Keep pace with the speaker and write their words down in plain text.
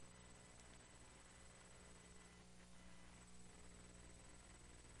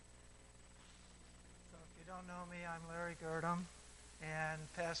don't know me, I'm Larry Girdham, and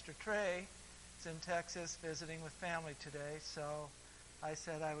Pastor Trey is in Texas visiting with family today, so I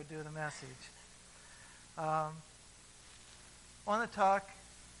said I would do the message. I want to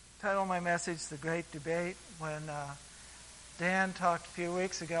title my message, The Great Debate. When Dan talked a few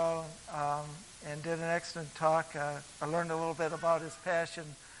weeks ago and did an excellent talk, I learned a little bit about his passion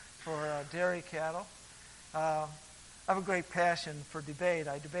for dairy cattle. I have a great passion for debate.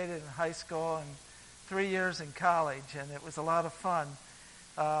 I debated in high school and 3 years in college, and it was a lot of fun.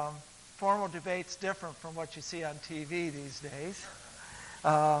 Formal debate's different from what you see on TV these days.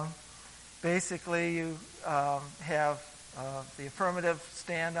 Basically, you have the affirmative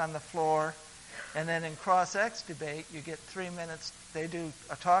stand on the floor, and then in cross-ex debate, you get 3 minutes. They do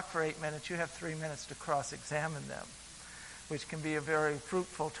a talk for 8 minutes. You have 3 minutes to cross-examine them, which can be a very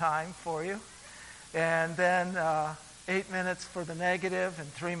fruitful time for you. And then 8 minutes for the negative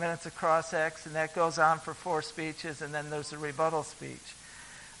and 3 minutes of cross-ex, and that goes on for 4 speeches, and then there's a rebuttal speech.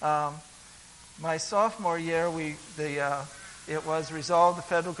 My sophomore year, it was resolved the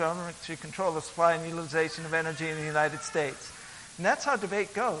federal government should control the supply and utilization of energy in the United States. And that's how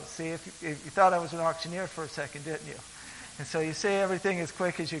debate goes. See, if you thought I was an auctioneer for a second, didn't you? And so you say everything as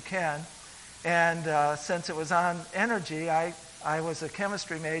quick as you can. And since it was on energy, I was a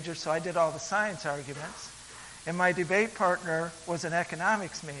chemistry major, so I did all the science arguments. And my debate partner was an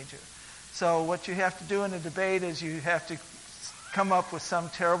economics major. So what you have to do in a debate is you have to come up with some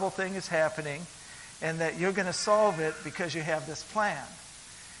terrible thing is happening and that you're going to solve it because you have this plan.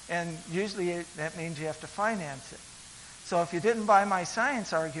 And usually that means you have to finance it. So if you didn't buy my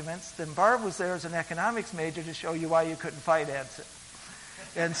science arguments, then Barb was there as an economics major to show you why you couldn't finance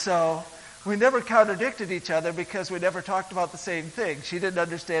it. And so we never contradicted each other because we never talked about the same thing. She didn't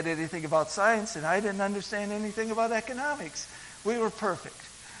understand anything about science, and I didn't understand anything about economics. We were perfect.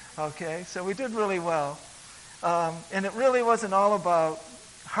 Okay, so we did really well. And it really wasn't all about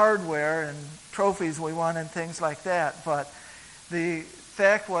hardware and trophies we won and things like that. But the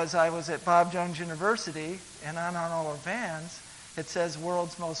fact was I was at Bob Jones University, and on all our vans, it says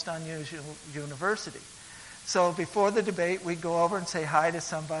World's Most Unusual University. So before the debate, we'd go over and say hi to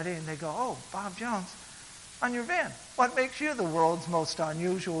somebody, and they go, "Oh, Bob Jones, on your van, what makes you the world's most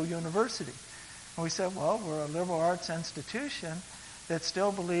unusual university?" And we said, "Well, we're a liberal arts institution that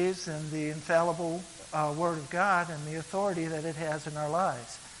still believes in the infallible Word of God and the authority that it has in our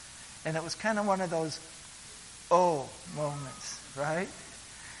lives." And it was kind of one of those moments, right?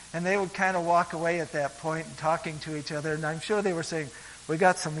 And they would kind of walk away at that point and talking to each other, and I'm sure they were saying, "We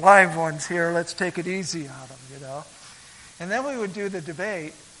got some live ones here, let's take it easy on them," you know. And then we would do the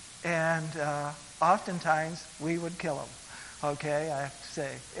debate, and oftentimes we would kill them, okay, I have to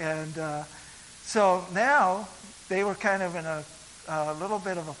say. And so now they were kind of in a little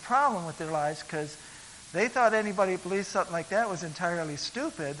bit of a problem with their lives because they thought anybody who believed something like that was entirely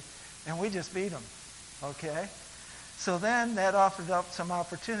stupid, and we just beat them, okay? So then that offered up some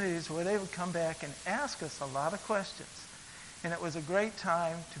opportunities where they would come back and ask us a lot of questions. And it was a great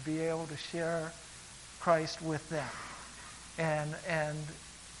time to be able to share Christ with them. And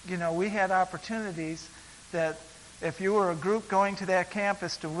you know, we had opportunities that if you were a group going to that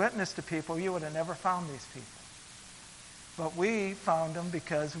campus to witness to people, you would have never found these people. But we found them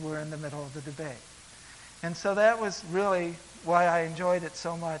because we're in the middle of the debate. And so that was really why I enjoyed it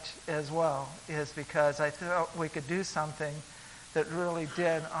so much as well, is because I thought we could do something that really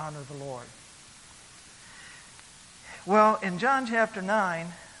did honor the Lord. Well, in John chapter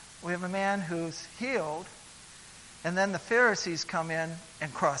 9, we have a man who's healed, and then the Pharisees come in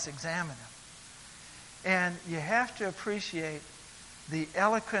and cross-examine him. And you have to appreciate the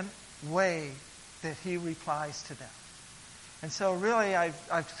eloquent way that he replies to them. And so really,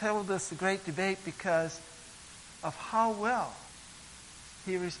 I've titled this The Great Debate because of how well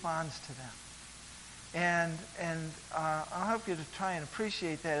he responds to them. And I'll help you to try and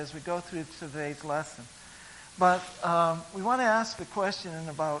appreciate that as we go through today's lesson. But we want to ask the question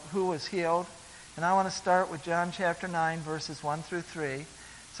about who was healed. And I want to start with John chapter 9, verses 1 through 3.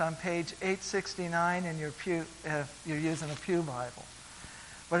 It's on page 869 in your pew, if you're using a Pew Bible.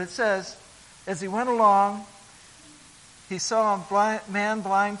 But it says, "As he went along, he saw a man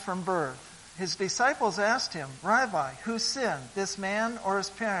blind from birth. His disciples asked him, 'Rabbi, who sinned, this man or his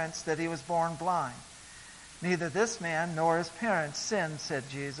parents, that he was born blind?' 'Neither this man nor his parents sinned,' said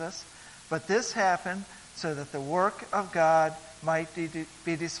Jesus, 'but this happened so that the work of God might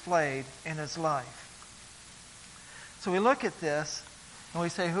be displayed in his life.'" So we look at this and we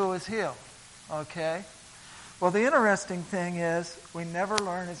say, who was healed? Okay? Well, the interesting thing is we never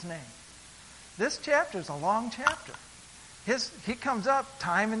learn his name. This chapter is a long chapter. He comes up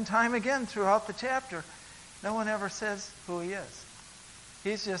time and time again throughout the chapter, No one ever says who he is.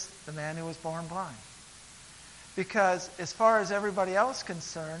 He's just the man who was born blind. Because as far as everybody else is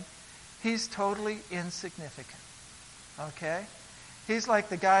concerned, he's totally insignificant. Okay? He's like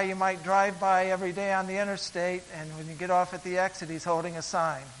the guy you might drive by every day on the interstate, and when you get off at the exit, he's holding a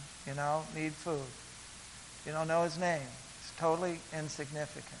sign. Need food. You don't know his name. He's totally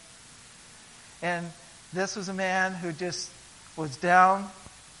insignificant. And this was a man who just was down,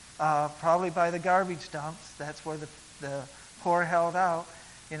 probably by the garbage dumps. That's where the poor held out,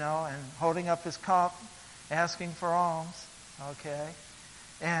 and holding up his cup, asking for alms. Okay?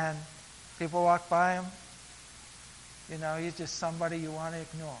 And people walk by him. He's just somebody you want to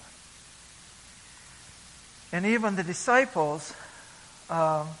ignore. And even the disciples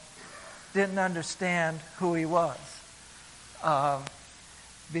didn't understand who he was,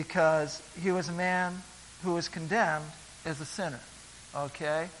 because he was a man who was condemned as a sinner,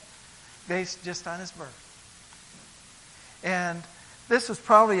 okay, based just on his birth. And this was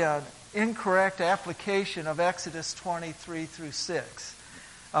probably an incorrect application of Exodus 23 through 6.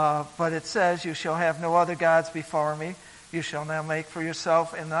 But it says, "You shall have no other gods before me. You shall not make for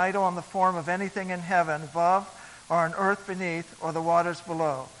yourself an idol in the form of anything in heaven above, or on earth beneath, or the waters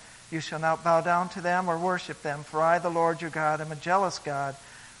below. You shall not bow down to them or worship them, for I, the Lord your God, am a jealous God,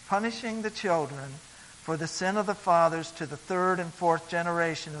 punishing the children for the sin of the fathers to the third and fourth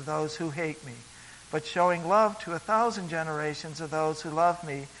generation of those who hate me, but showing love to 1,000 generations of those who love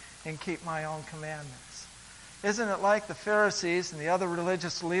me and keep my own commandments." Isn't it like the Pharisees and the other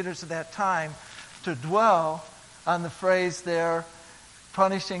religious leaders of that time to dwell on the phrase there,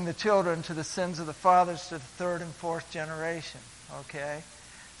 punishing the children to the sins of the fathers to the third and fourth generation? Okay?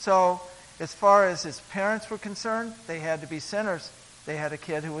 So, as far as his parents were concerned, they had to be sinners. They had a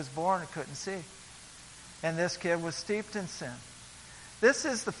kid who was born and couldn't see. And this kid was steeped in sin. This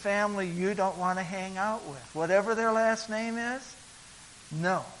is the family you don't want to hang out with. Whatever their last name is,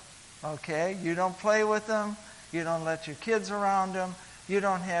 no. Okay? You don't play with them. You don't let your kids around them. You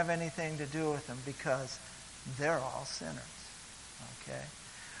don't have anything to do with them, because they're all sinners. Okay?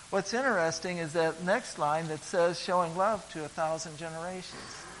 What's interesting is that next line that says, "showing love to 1,000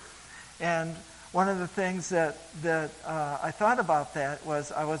 generations." And one of the things that I thought about that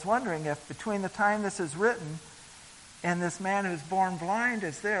was, I was wondering if between the time this is written and this man who's born blind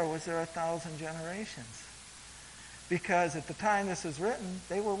is there, was there 1,000 generations? Because at the time this was written,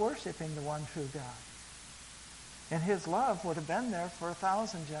 they were worshiping the one true God. And his love would have been there for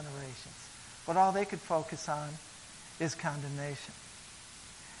 1,000 generations. But all they could focus on is condemnation.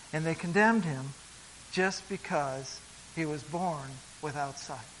 And they condemned him just because he was born without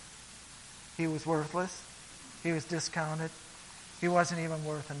sight. He was worthless. He was discounted. He wasn't even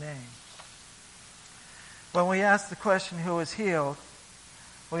worth a name. When we ask the question, who is healed,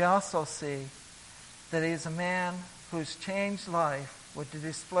 we also see that he is a man whose changed life would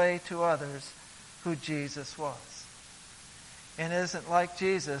display to others who Jesus was. And it isn't like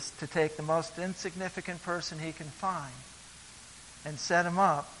Jesus to take the most insignificant person he can find and set him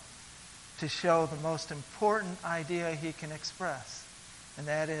up to show the most important idea he can express. And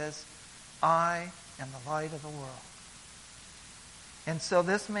that is, I am the light of the world. And so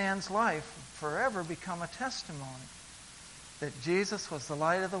this man's life will forever become a testimony that Jesus was the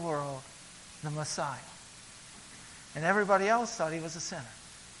light of the world, the Messiah. And everybody else thought he was a sinner.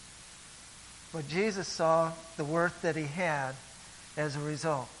 But Jesus saw the worth that he had as a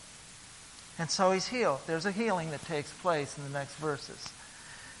result. And so he's healed. There's a healing that takes place in the next verses.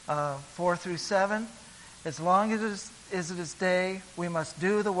 4 through 7, "As long as it is day, we must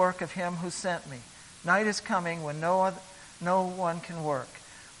do the work of him who sent me. Night is coming when no one can work.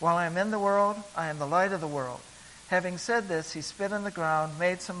 While I am in the world, I am the light of the world." Having said this, he spit on the ground,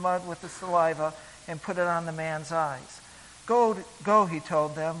 made some mud with the saliva, and put it on the man's eyes. Go, he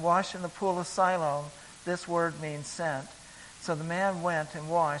told them, wash in the pool of Siloam. This word means sent. So the man went and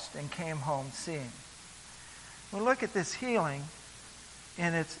washed and came home seeing. We look at this healing,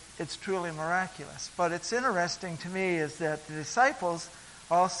 and it's truly miraculous. But it's interesting to me is that the disciples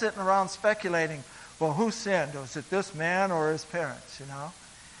all sitting around speculating, well, who sinned? Was it this man or his parents,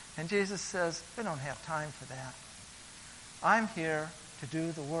 And Jesus says, we don't have time for that. I'm here to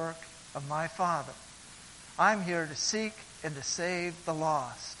do the work of my Father. I'm here to seek and to save the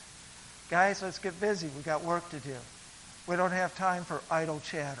lost. Guys, let's get busy. We've got work to do. We don't have time for idle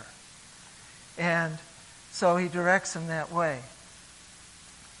chatter. And so he directs them that way.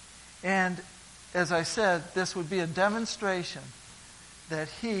 And as I said, this would be a demonstration that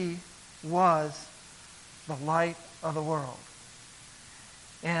he was the light of the world.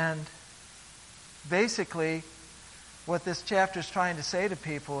 And basically, what this chapter is trying to say to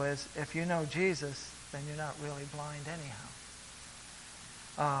people is, if you know Jesus, then you're not really blind anyhow.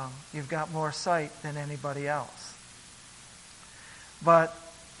 You've got more sight than anybody else. But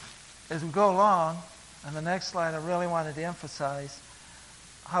as we go along, on the next slide, I really wanted to emphasize,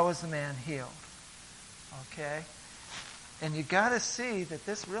 how was the man healed? Okay? And you got to see that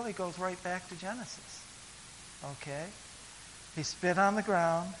this really goes right back to Genesis. Okay? He spit on the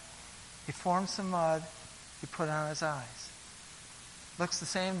ground. He formed some mud. He put on his eyes. Looks the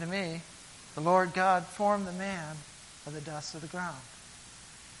same to me. The Lord God formed the man of the dust of the ground.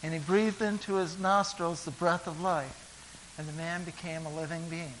 And he breathed into his nostrils the breath of life. And the man became a living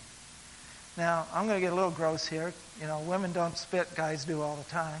being. Now, I'm going to get a little gross here. You know, women don't spit, guys do all the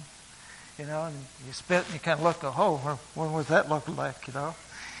time. You know, and you spit and you kind of look, oh, what was that look like, you know?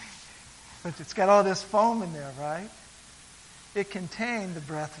 But it's got all this foam in there, right? It contained the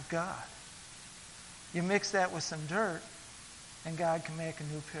breath of God. You mix that with some dirt, and God can make a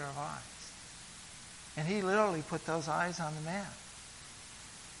new pair of eyes. And he literally put those eyes on the man.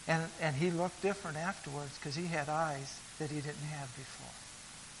 And he looked different afterwards because he had eyes that he didn't have before.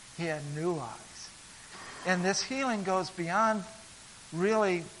 He had new eyes. And this healing goes beyond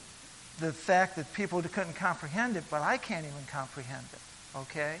really the fact that people couldn't comprehend it, but I can't even comprehend it,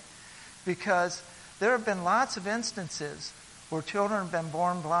 okay? Because there have been lots of instances where children have been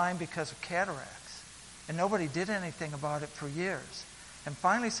born blind because of cataracts, and nobody did anything about it for years. And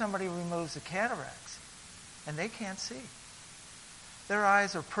finally somebody removes the cataracts, and they can't see. Their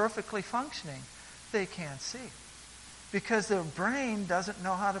eyes are perfectly functioning. They can't see. Because their brain doesn't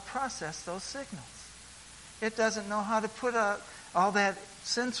know how to process those signals. It doesn't know how to put all that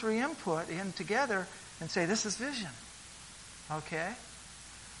sensory input in together and say, this is vision. Okay?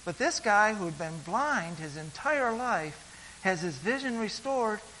 But this guy who had been blind his entire life has his vision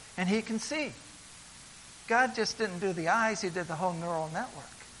restored and he can see. God just didn't do the eyes, he did the whole neural network.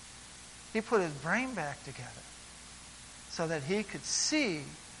 He put his brain back together so that he could see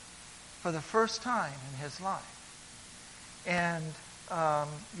for the first time in his life. And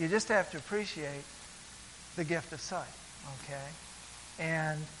you just have to appreciate the gift of sight, okay?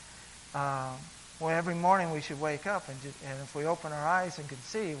 And well, every morning we should wake up, and if we open our eyes and can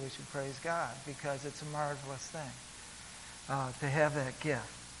see, we should praise God, because it's a marvelous thing to have that gift.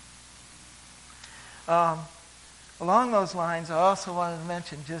 Along those lines, I also wanted to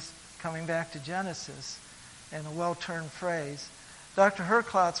mention, just coming back to Genesis, and a well-turned phrase, Dr.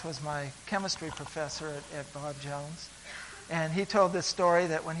 Herklotz was my chemistry professor at Bob Jones. And he told this story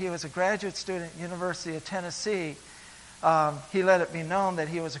that when he was a graduate student at the University of Tennessee, he let it be known that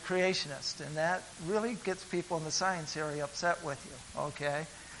he was a creationist. And that really gets people in the science area upset with you, okay?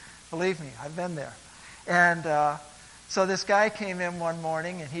 Believe me, I've been there. And so this guy came in one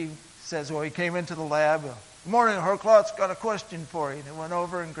morning, and he says, well, he came into the lab. Good morning, Herklotz, got a question for you. And he went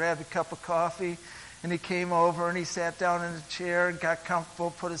over and grabbed a cup of coffee, and he came over, and he sat down in a chair and got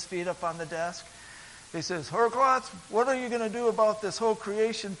comfortable, put his feet up on the desk. He says, Herklotz, what are you going to do about this whole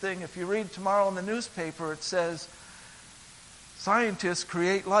creation thing? If you read tomorrow in the newspaper, it says, scientists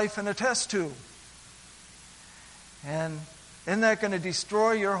create life in a test tube. And isn't that going to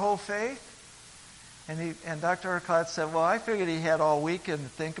destroy your whole faith? And Dr. Herklotz said, well, I figured he had all weekend to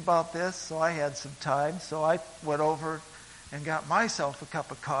think about this, so I had some time. So I went over and got myself a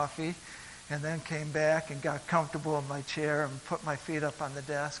cup of coffee, and then came back and got comfortable in my chair and put my feet up on the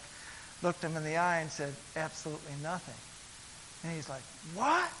desk. Looked him in the eye and said, absolutely nothing. And he's like,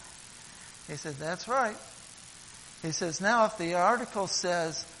 what? He said, that's right. He says, now if the article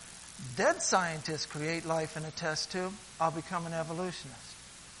says dead scientists create life in a test tube, I'll become an evolutionist.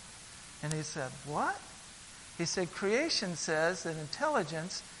 And he said, what? He said, creation says that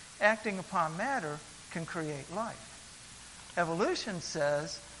intelligence acting upon matter can create life. Evolution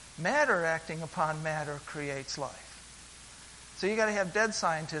says matter acting upon matter creates life. So you got to have dead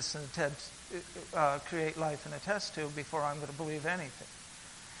scientists create life in a test tube before I'm going to believe anything.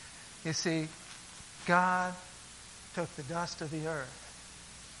 You see, God took the dust of the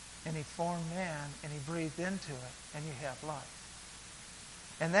earth and he formed man and he breathed into it, and you have life.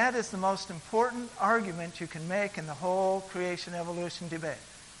 And that is the most important argument you can make in the whole creation evolution debate.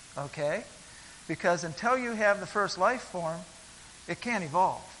 Okay? Because until you have the first life form, it can't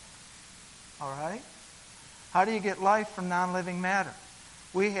evolve. All right? How do you get life from non-living matter?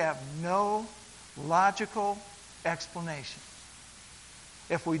 We have no logical explanation.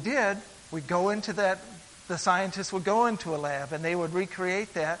 If we did, we'd go into that, the scientists would go into a lab and they would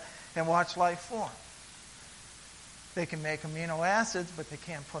recreate that and watch life form. They can make amino acids, but they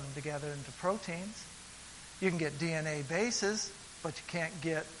can't put them together into proteins. You can get DNA bases, but you can't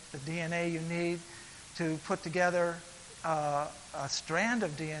get the DNA you need to put together a strand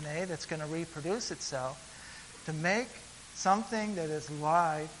of DNA that's going to reproduce itself, to make something that is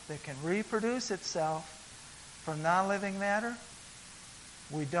live, that can reproduce itself from non-living matter,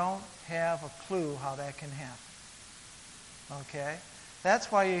 we don't have a clue how that can happen. Okay?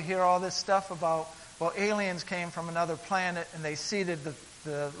 That's why you hear all this stuff about, well, aliens came from another planet and they seeded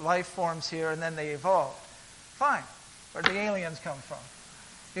the life forms here and then they evolved. Fine. Where'd the aliens come from?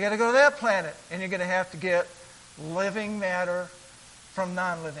 You got to go to that planet and you're going to have to get living matter from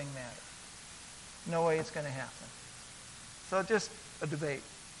non-living matter. No way it's going to happen. So just a debate.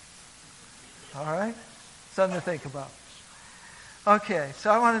 All right? Something to think about. Okay,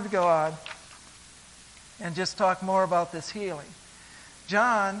 so I wanted to go on and just talk more about this healing.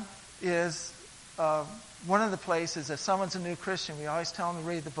 John is one of the places, if someone's a new Christian, we always tell them to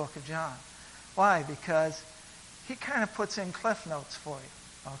read the book of John. Why? Because he kind of puts in cliff notes for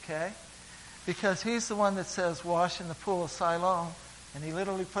you, okay? Because he's the one that says, wash in the pool of Siloam, and he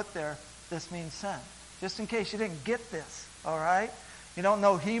literally put there, this means sent. Just in case you didn't get this, all right? You don't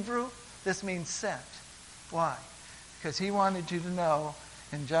know Hebrew, this means sent. Why? Because he wanted you to know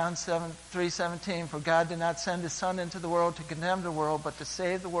in John 3:17, for God did not send his Son into the world to condemn the world, but to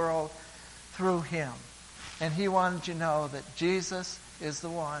save the world through him. And he wanted you to know that Jesus is the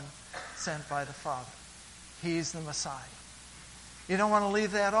one sent by the Father. He's the Messiah. You don't want to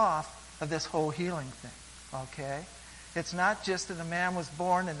leave that off of this whole healing thing, okay? It's not just that a man was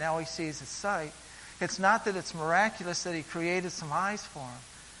born and now he sees his sight. It's not that it's miraculous that he created some eyes for him.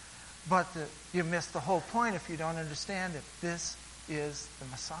 But you miss the whole point if you don't understand it. This is the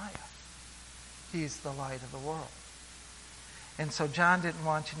Messiah. He's the light of the world. And so John didn't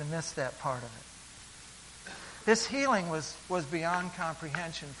want you to miss that part of it. This healing was beyond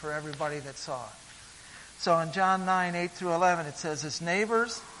comprehension for everybody that saw it. So in John 9:8-11, it says, his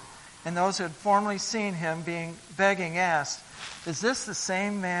neighbors and those who had formerly seen him begging asked, is this the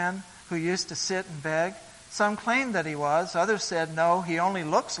same man who used to sit and beg? Some claimed that he was. Others said, no, he only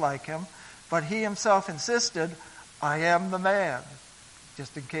looks like him. But he himself insisted, I am the man.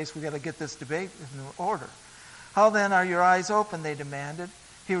 Just in case we got to get this debate in order. How then are your eyes open, they demanded.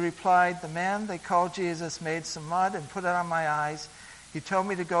 He replied, the man they called Jesus made some mud and put it on my eyes. He told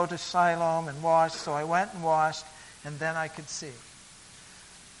me to go to Siloam and wash, so I went and washed, and then I could see.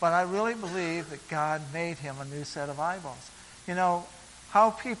 But I really believe that God made him a new set of eyeballs. You know,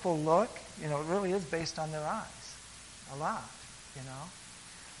 how people look, it really is based on their eyes. A lot,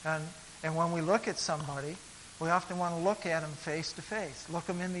 And when we look at somebody, we often want to look at them face to face. Look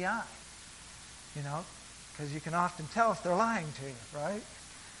them in the eye. Because you can often tell if they're lying to you, right?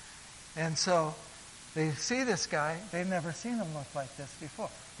 And so they see this guy. They've never seen him look like this before.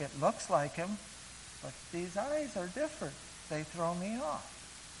 It looks like him, but these eyes are different. They throw me off.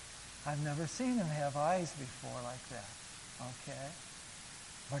 I've never seen him have eyes before like that. Okay?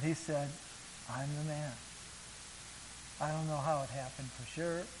 But he said, I'm the man. I don't know how it happened for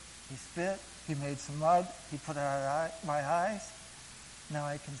sure. He spit. He made some mud. He put it on my eyes. Now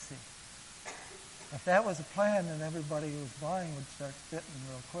I can see. If that was a plan, then everybody who was blind would start spitting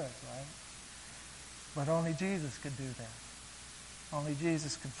real quick, right? But only Jesus could do that. Only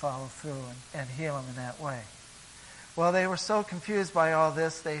Jesus could follow through and heal him in that way. Well, they were so confused by all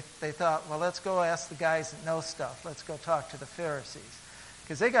this, they thought, well, let's go ask the guys that know stuff. Let's go talk to the Pharisees.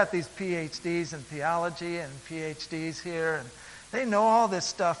 Because they got these PhDs in theology and PhDs here, and they know all this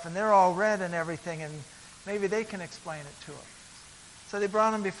stuff, and they're all read and everything, and maybe they can explain it to them. So they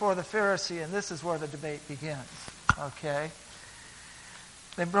brought him before the Pharisee, and this is where the debate begins. Okay?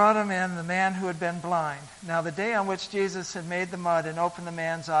 They brought him in, the man who had been blind. Now the day on which Jesus had made the mud and opened the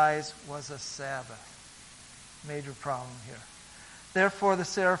man's eyes was a Sabbath. Major problem here. Therefore the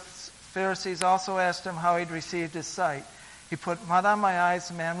Pharisees also asked him how he'd received his sight. He put mud on my eyes,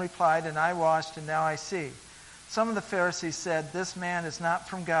 the man replied, and I washed, and now I see. Some of the Pharisees said, this man is not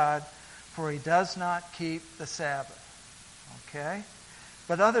from God, for he does not keep the Sabbath. Okay?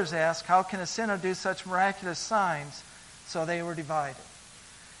 But others asked, how can a sinner do such miraculous signs? So they were divided.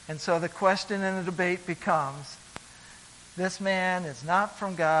 And so the question in the debate becomes, this man is not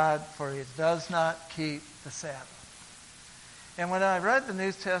from God, for he does not keep the Sabbath. And when I read the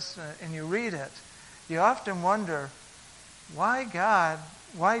New Testament and you read it, you often wonder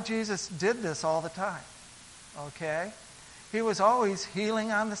why Jesus did this all the time. Okay? He was always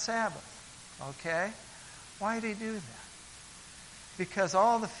healing on the Sabbath. Okay? Why did he do that? Because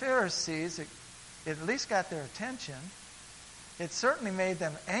all the Pharisees, it at least got their attention. It certainly made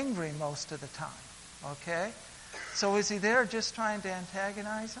them angry most of the time. Okay? So is he there just trying to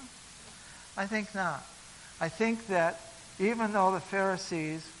antagonize them? I think not. I think that even though the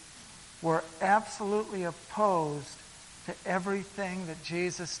Pharisees were absolutely opposed to everything that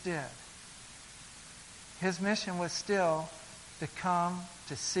Jesus did. His mission was still to come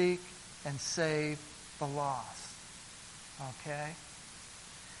to seek and save the lost. Okay?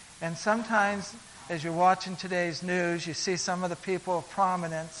 And sometimes, as you're watching today's news, you see some of the people of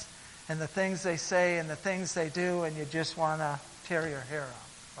prominence and the things they say and the things they do, and you just want to tear your hair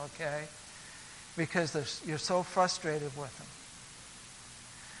out. Okay? Because you're so frustrated with them.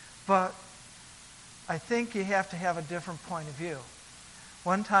 But I think you have to have a different point of view.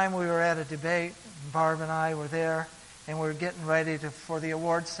 One time we were at a debate, Barb and I were there, and we were getting ready for the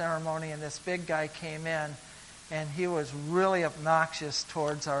award ceremony, and this big guy came in, and he was really obnoxious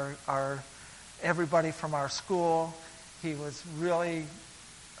towards our everybody from our school. He was really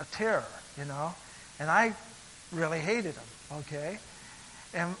a terror, you know, and I really hated him, okay?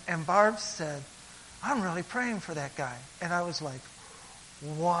 And Barb said, "I'm really praying for that guy." And I was like,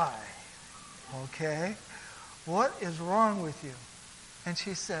 "Why? Okay? What is wrong with you?" And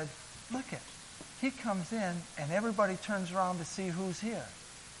she said, "Look it. He comes in and everybody turns around to see who's here.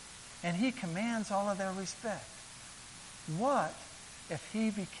 And he commands all of their respect. What if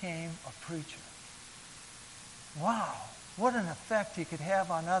he became a preacher? Wow, what an effect he could have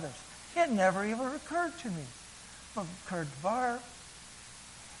on others." It never even occurred to me. It occurred to Barb.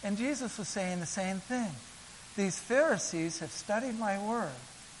 And Jesus was saying the same thing. These Pharisees have studied my word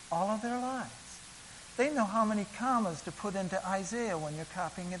all of their lives. They know how many commas to put into Isaiah when you're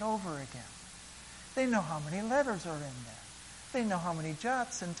copying it over again. They know how many letters are in there. They know how many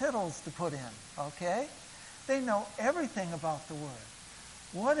jots and tittles to put in, okay? They know everything about the word.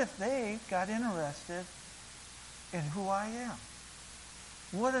 What if they got interested in who I am?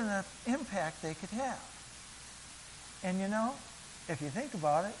 What an impact they could have. And you know, if you think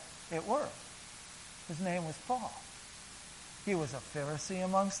about it, it worked. His name was Paul. He was a Pharisee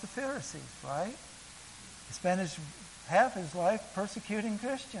amongst the Pharisees, right? He spent half his life persecuting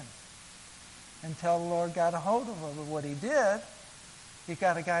Christians until the Lord got a hold of him. What he did, he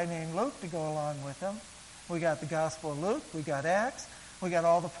got a guy named Luke to go along with him. We got the Gospel of Luke. We got Acts. We got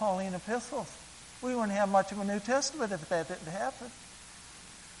all the Pauline epistles. We wouldn't have much of a New Testament if that didn't happen.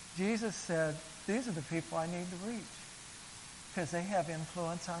 Jesus said, these are the people I need to reach because they have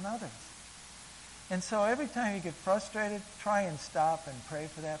influence on others. And so every time you get frustrated, try and stop and pray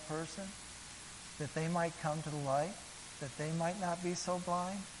for that person, that they might come to the light, that they might not be so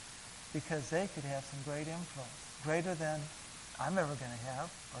blind, because they could have some great influence, greater than I'm ever going to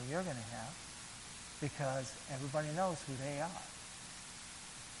have or you're going to have, because everybody knows who they are.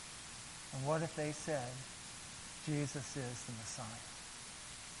 And what if they said, Jesus is the Messiah?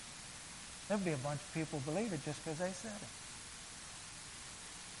 There'd be a bunch of people believe it just because they said it.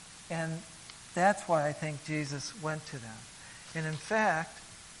 And that's why I think Jesus went to them. And in fact,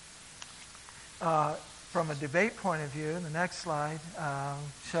 from a debate point of view, the next slide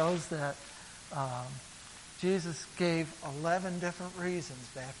shows that Jesus gave 11 different reasons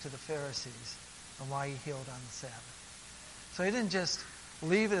back to the Pharisees on why he healed on the Sabbath. So he didn't just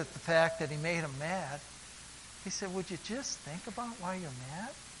leave it at the fact that he made them mad. He said, would you just think about why you're mad?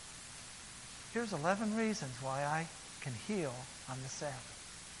 Here's 11 reasons why I can heal on the Sabbath.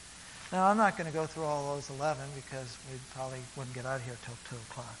 Now, I'm not going to go through all those 11 because we probably wouldn't get out of here till 2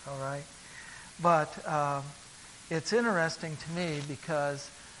 o'clock, all right? But it's interesting to me because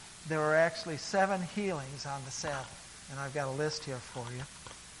there were actually 7 healings on the Sabbath. And I've got a list here for you.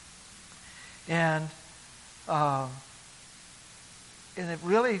 And it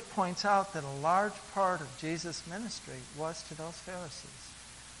really points out that a large part of Jesus' ministry was to those Pharisees,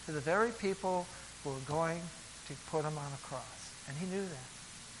 to the very people who were going to put him on a cross. And he knew that.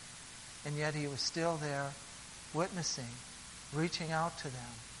 And yet he was still there witnessing, reaching out to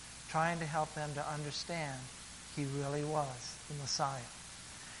them, trying to help them to understand he really was the Messiah.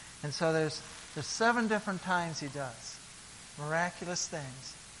 And so there's 7 different times he does miraculous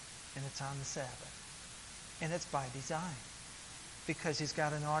things, and it's on the Sabbath. And it's by design, because he's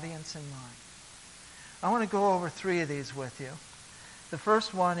got an audience in mind. I want to go over 3 of these with you. The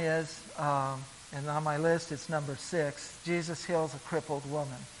first one is, and on my list it's number 6, Jesus heals a crippled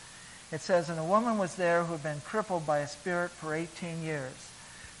woman. It says, and a woman was there who had been crippled by a spirit for 18 years.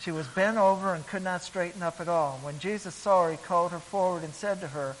 She was bent over and could not straighten up at all. When Jesus saw her, he called her forward and said to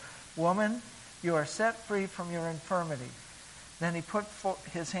her, Woman, you are set free from your infirmity. Then he put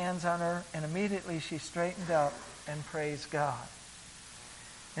his hands on her, and immediately she straightened up and praised God.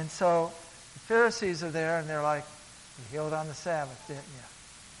 And so the Pharisees are there, and they're like, you healed on the Sabbath, didn't you?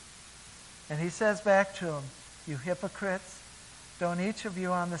 And he says back to them, you hypocrites, don't each of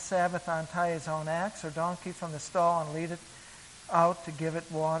you on the Sabbath untie his own axe or donkey from the stall and lead it out to give it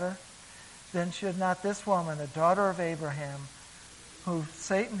water? Then should not this woman, a daughter of Abraham, who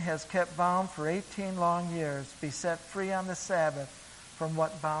Satan has kept bound for 18 long years, be set free on the Sabbath from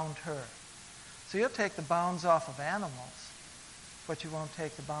what bound her? So you'll take the bounds off of animals, but you won't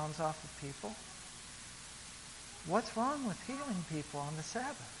take the bounds off of people? What's wrong with healing people on the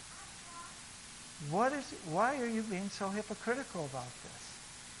Sabbath? Why are you being so hypocritical about this?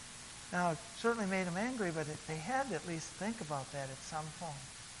 Now, it certainly made them angry, but they had to at least think about that at some point.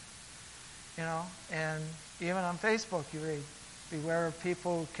 You know, and even on Facebook you read, beware of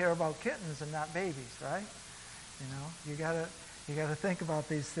people who care about kittens and not babies, right? You know, you gotta think about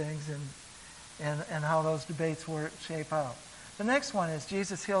these things and how those debates shape out. The next one is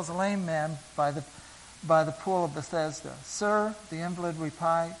Jesus heals a lame man by the pool of Bethesda. Sir, the invalid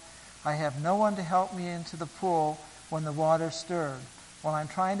replied, I have no one to help me into the pool when the water stirred. While I'm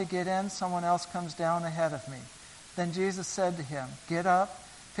trying to get in, someone else comes down ahead of me. Then Jesus said to him, get up,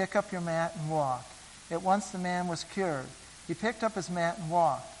 pick up your mat and walk. At once the man was cured. He picked up his mat and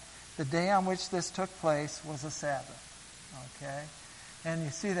walked. The day on which this took place was a Sabbath. Okay? And you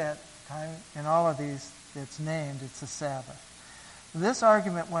see that time in all of these, it's named, it's a Sabbath. This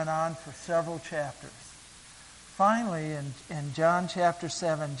argument went on for several chapters. Finally, in John chapter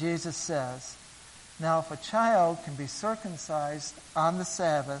 7, Jesus says, now if a child can be circumcised on the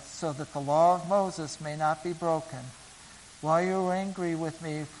Sabbath so that the law of Moses may not be broken, why are you angry with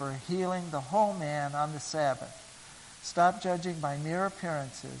me for healing the whole man on the Sabbath? Stop judging by mere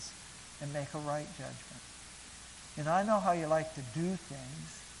appearances and make a right judgment. And I know how you like to do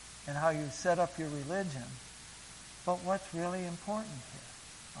things and how you set up your religion, but what's really important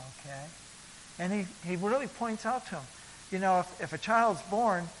here? Okay? And he really points out to him, you know, if a child's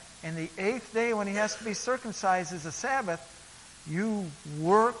born and the 8th day when he has to be circumcised is a Sabbath, you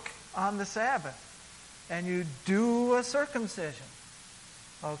work on the Sabbath and you do a circumcision.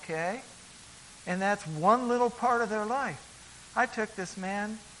 Okay? And that's one little part of their life. I took this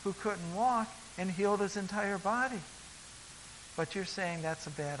man who couldn't walk and healed his entire body. But you're saying that's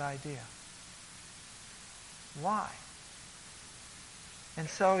a bad idea. Why? And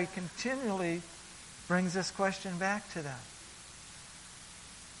so he continually brings this question back to them.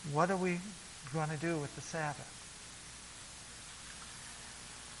 What are we going to do with the Sabbath?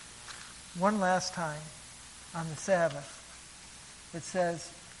 One last time on the Sabbath, it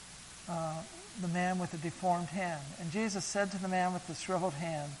says, the man with the deformed hand. And Jesus said to the man with the shriveled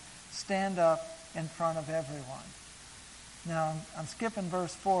hand, stand up in front of everyone. Now, I'm skipping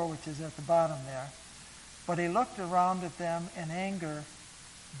verse 4, which is at the bottom there. But he looked around at them in anger,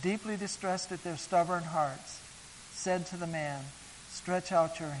 deeply distressed at their stubborn hearts, said to the man, stretch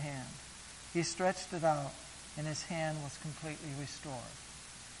out your hand. He stretched it out, and his hand was completely restored.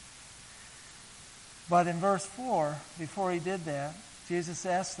 But in verse 4, before he did that, Jesus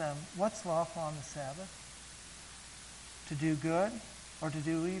asked them, what's lawful on the Sabbath? To do good or to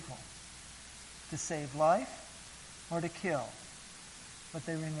do evil? To save life or to kill? But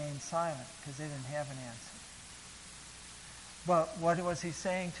they remained silent because they didn't have an answer. But what was he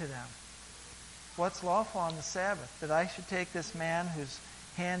saying to them? What's lawful on the Sabbath? That I should take this man whose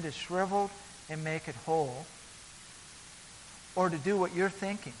hand is shriveled and make it whole? Or to do what you're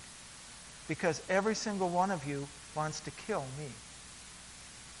thinking? Because every single one of you wants to kill me.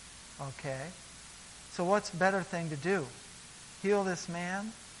 Okay? So what's the better thing to do? Heal this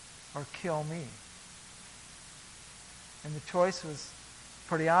man or kill me? And the choice was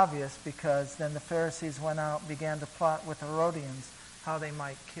pretty obvious, because then the Pharisees went out and began to plot with the Herodians how they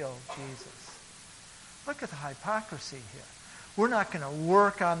might kill Jesus. Look at the hypocrisy here. We're not going to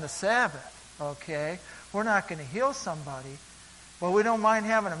work on the Sabbath, okay? We're not going to heal somebody, but we don't mind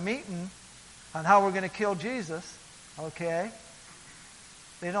having a meeting on how we're going to kill Jesus, okay?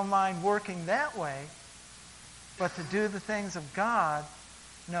 They don't mind working that way, but to do the things of God,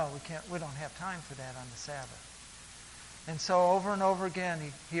 no, we don't have time for that on the Sabbath. And so over and over again,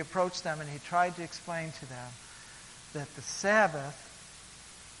 he approached them and he tried to explain to them that the Sabbath,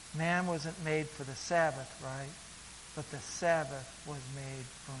 man wasn't made for the Sabbath, right? But the Sabbath was made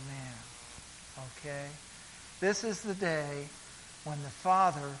for man. Okay? This is the day when the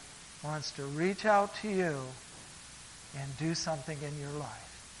Father wants to reach out to you and do something in your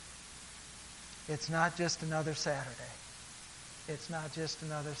life. It's not just another Saturday. It's not just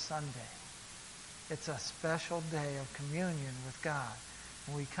another Sunday. It's a special day of communion with God.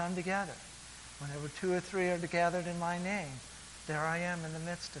 When we come together, whenever 2 or 3 are gathered in my name, there I am in the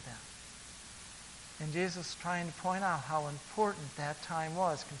midst of them. And Jesus is trying to point out how important that time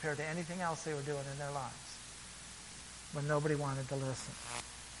was compared to anything else they were doing in their lives, when nobody wanted to listen.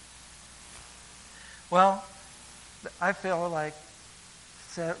 Well, I feel like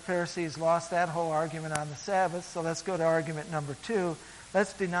Pharisees lost that whole argument on the Sabbath, so let's go to argument number 2.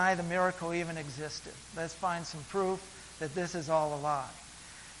 Let's deny the miracle even existed. Let's find some proof that this is all a lie.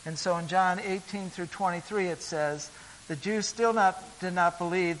 And so in John 18 through 23 it says, the Jews still did not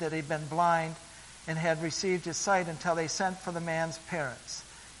believe that he'd been blind and had received his sight until they sent for the man's parents.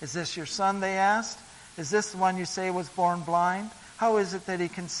 Is this your son, they asked? Is this the one you say was born blind? How is it that he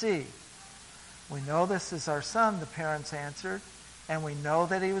can see? We know this is our son, the parents answered, and we know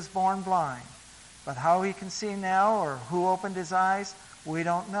that he was born blind. But how he can see now or who opened his eyes, we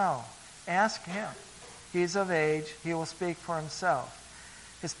don't know. Ask him. He's of age. He will speak for himself.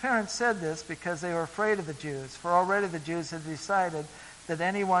 His parents said this because they were afraid of the Jews, for already the Jews had decided that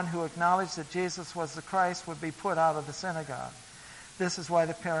anyone who acknowledged that Jesus was the Christ would be put out of the synagogue. This is why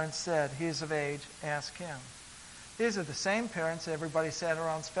the parents said, he is of age, ask him. These are the same parents everybody sat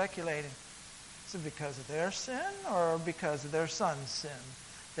around speculating. Is it because of their sin or because of their son's sin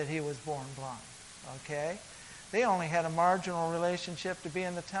that he was born blind? Okay? They only had a marginal relationship to be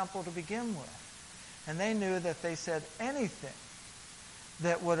in the temple to begin with. And they knew that if they said anything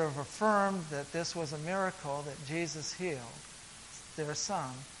that would have affirmed that this was a miracle, that Jesus healed their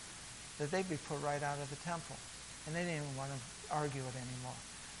son, that they'd be put right out of the temple. And they didn't even want to argue it anymore.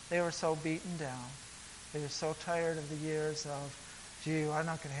 They were so beaten down. They were so tired of the years of, gee, I'm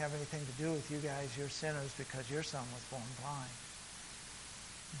not going to have anything to do with you guys, you're sinners because your son was born blind,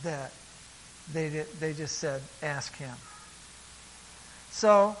 that they just said, ask him.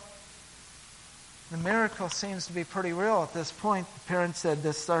 So, the miracle seems to be pretty real at this point. The parents said,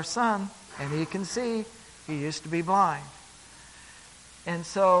 this is our son, and he can see. He used to be blind. And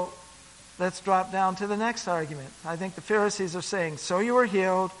so, let's drop down to the next argument. I think the Pharisees are saying, so you were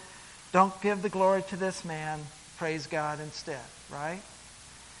healed, don't give the glory to this man, praise God instead, right?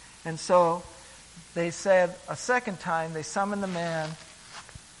 And so, they said a second time, they summoned the man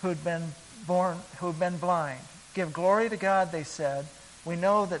who'd been blind. Give glory to God, they said. We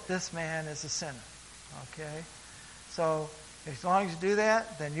know that this man is a sinner. Okay? So, as long as you do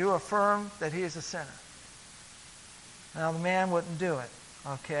that, then you affirm that he is a sinner. Now, the man wouldn't do it.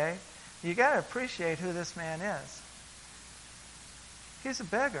 Okay? You got to appreciate who this man is. He's a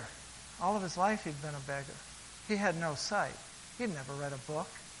beggar. All of his life he'd been a beggar. He had no sight. He'd never read a book.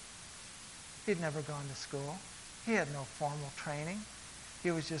 He'd never gone to school. He had no formal training.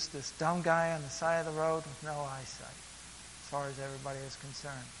 He was just this dumb guy on the side of the road with no eyesight, as far as everybody is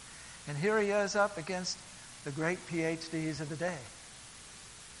concerned. And here he is up against the great PhDs of the day.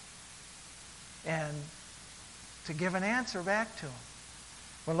 And to give an answer back to him.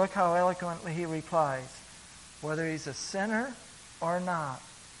 Well, look how eloquently he replies. Whether he's a sinner or not,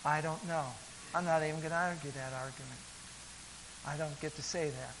 I don't know. I'm not even going to argue that argument. I don't get to say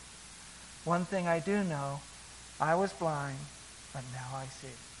that. One thing I do know, I was blind, but now I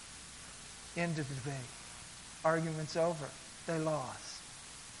see. End of the debate. Argument's over. They lost.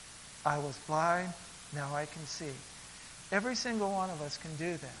 I was blind, now I can see. Every single one of us can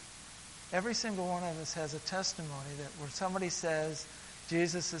do that. Every single one of us has a testimony that where somebody says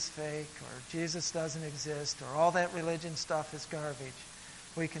Jesus is fake or Jesus doesn't exist or all that religion stuff is garbage,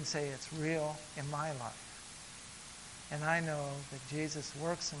 we can say it's real in my life. And I know that Jesus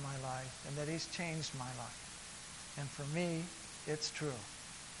works in my life and that he's changed my life. And for me, it's true.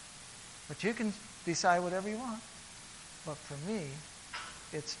 But you can decide whatever you want. But for me,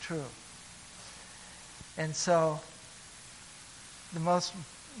 it's true. And so, the most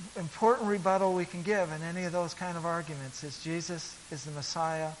important rebuttal we can give in any of those kind of arguments is Jesus is the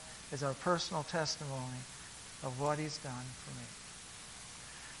Messiah, is our personal testimony of what he's done for me.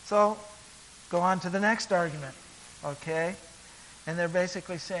 So, go on to the next argument, okay? And they're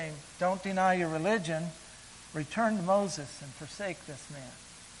basically saying, don't deny your religion, return to Moses and forsake this man.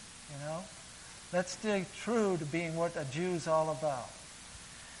 You know? Let's stay true to being what a Jew's all about.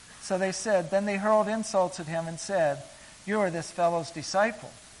 So they said, then they hurled insults at him and said, you are this fellow's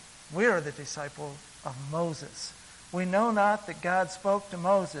disciple. We are the disciple of Moses. We know not that God spoke to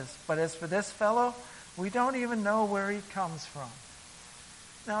Moses, but as for this fellow, we don't even know where he comes from.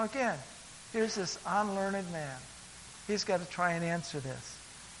 Now again, here's this unlearned man. He's got to try and answer this.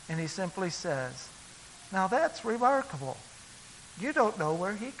 And he simply says, now that's remarkable. You don't know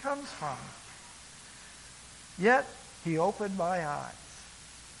where he comes from. Yet he opened my eyes.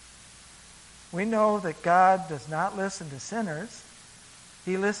 We know that God does not listen to sinners.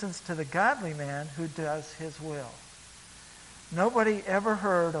 He listens to the godly man who does his will. Nobody ever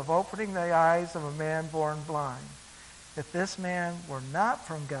heard of opening the eyes of a man born blind. If this man were not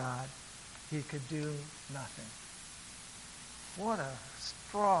from God, he could do nothing. What a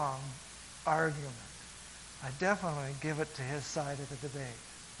strong argument. I definitely give it to his side of the debate.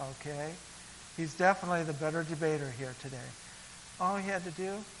 Okay? He's definitely the better debater here today. All he had to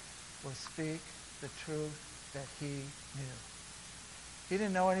do was speak the truth that he knew. He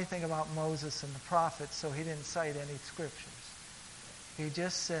didn't know anything about Moses and the prophets, so he didn't cite any scriptures. He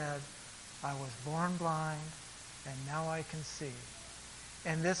just said, I was born blind, and now I can see.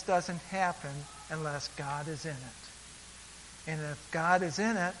 And this doesn't happen unless God is in it. And if God is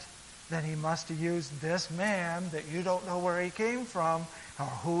in it, then he must have used this man that you don't know where he came from or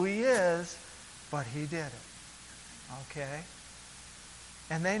who he is, but he did it. Okay?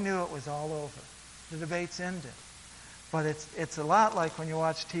 And they knew it was all over. The debate's ended. But it's a lot like when you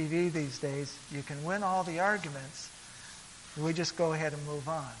watch TV these days. You can win all the arguments. We just go ahead and move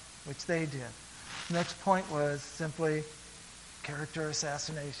on, which they did. Next point was simply character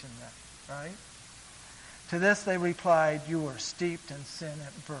assassination then, right? To this they replied, you were steeped in sin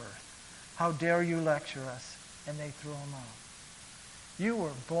at birth. How dare you lecture us? And they threw him out. You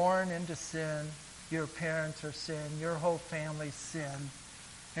were born into sin. Your parents are sin. Your whole family's sin.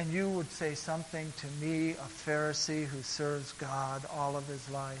 And you would say something to me, a Pharisee who serves God all of his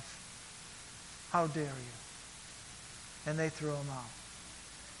life. How dare you? And they threw him out.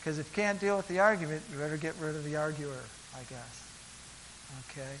 Because if you can't deal with the argument, you better get rid of the arguer, I guess.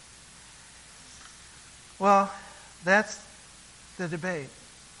 Okay? Well, that's the debate.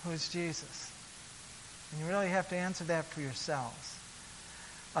 Who's Jesus? And you really have to answer that for yourselves.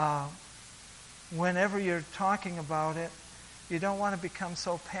 Whenever you're talking about it, you don't want to become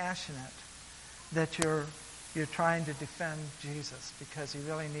so passionate that you're trying to defend Jesus, because he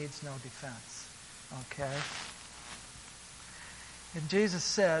really needs no defense. Okay? And Jesus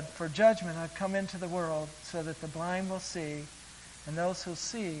said, for judgment I've come into the world so that the blind will see, and those who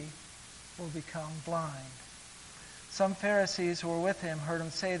see will become blind. Some Pharisees who were with him heard him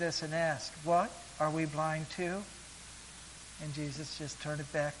say this and asked, what? Are we blind too? And Jesus just turned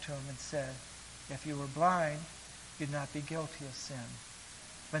it back to him and said, if you were blind, you'd not be guilty of sin.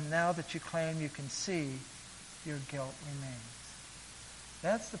 But now that you claim you can see, your guilt remains.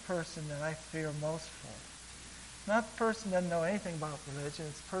 That's the person that I fear most for. Not the person who doesn't know anything about religion.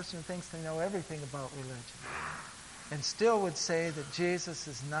 It's the person who thinks they know everything about religion. And still would say that Jesus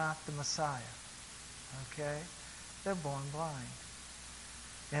is not the Messiah. Okay? They're born blind.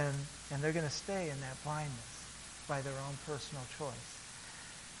 And they're going to stay in that blindness by their own personal choice.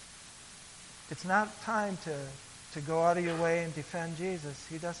 It's not time to go out of your way and defend Jesus.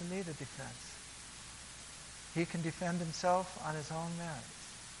 He doesn't need a defense. He can defend himself on his own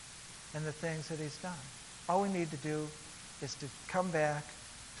merits and the things that he's done. All we need to do is to come back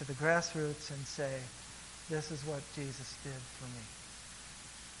to the grassroots and say, this is what Jesus did for me.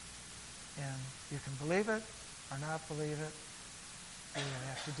 And you can believe it or not believe it. You're going to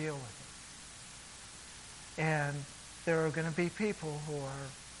have to deal with it. And there are going to be people who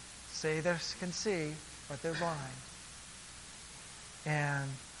say they can see, but they're blind.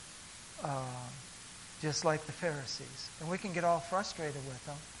 And just like the Pharisees. And we can get all frustrated with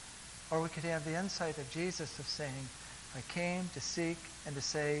them. Or we could have the insight of Jesus of saying, I came to seek and to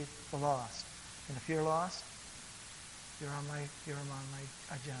save the lost. And if you're lost, you're on my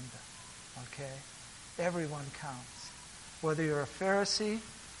agenda. Okay? Everyone counts. Whether you're a Pharisee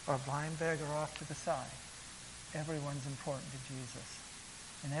or a blind beggar off to the side, everyone's important to Jesus.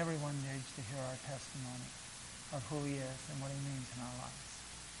 And everyone needs to hear our testimony of who he is and what he means in our lives.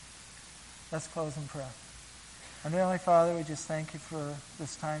 Let's close in prayer. Our Heavenly Father, we just thank you for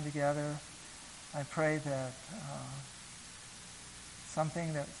this time together. I pray that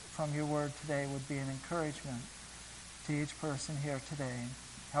something that from your word today would be an encouragement to each person here today.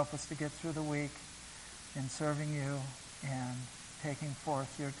 Help us to get through the week in serving you and taking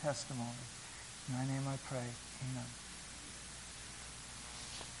forth your testimony. In thy name I pray. Amen.